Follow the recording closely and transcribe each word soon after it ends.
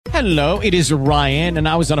Hello, it is Ryan, and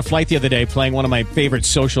I was on a flight the other day playing one of my favorite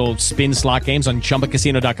social spin slot games on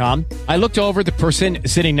ChumbaCasino.com. I looked over at the person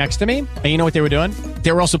sitting next to me, and you know what they were doing?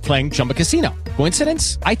 They were also playing Chumba Casino.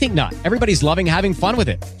 Coincidence? I think not. Everybody's loving having fun with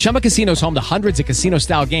it. Chumba Casino is home to hundreds of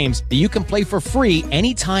casino-style games that you can play for free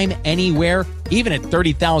anytime, anywhere, even at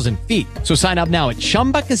 30,000 feet. So sign up now at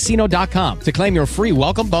ChumbaCasino.com to claim your free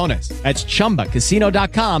welcome bonus. That's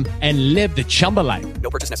ChumbaCasino.com and live the Chumba life. No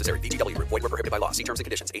purchase necessary. VGW. Void were prohibited by law. See terms and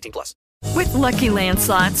conditions. 18+. With Lucky Land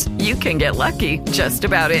Slots, you can get lucky just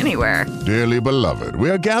about anywhere. Dearly beloved, we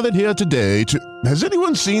are gathered here today to... Has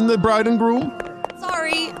anyone seen the bride and groom?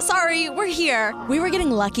 Sorry, we're here. We were getting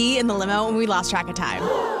lucky in the limo and we lost track of time.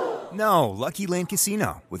 No, Lucky Land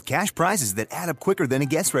Casino, with cash prizes that add up quicker than a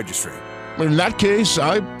guest registry. In that case,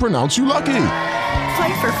 I pronounce you lucky.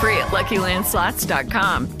 Play for free at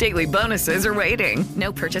LuckyLandSlots.com. Daily bonuses are waiting.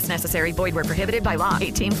 No purchase necessary. Void where prohibited by law.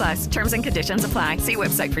 18+. Terms and conditions apply. See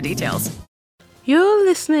website for details. You're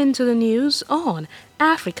listening to the news on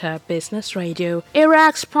Africa Business Radio.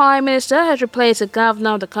 Iraq's Prime Minister has replaced the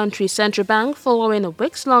governor of the country's central bank following a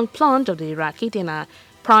weeks-long plunge of the Iraqi dinar.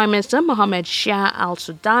 Prime Minister Mohammed Shah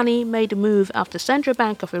al-Sudani made the move after Central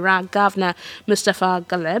Bank of Iraq Governor Mustafa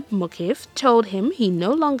Ghaleb Muqeef told him he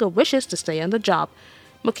no longer wishes to stay on the job.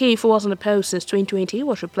 Muqeef, who was on the post since 2020,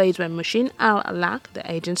 was replaced by Mushin al-Alaq,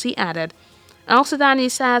 the agency added. Al-Sudani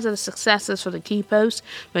says that the successors for the key posts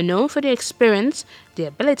were known for their experience, their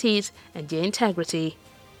abilities, and their integrity.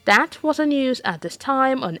 That was the news at this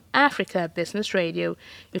time on Africa Business Radio.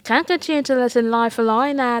 You can continue to listen live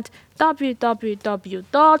online at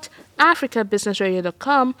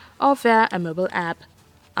www.africabusinessradio.com or via a mobile app.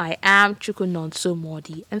 I am Chukunonso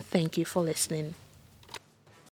Modi, and thank you for listening.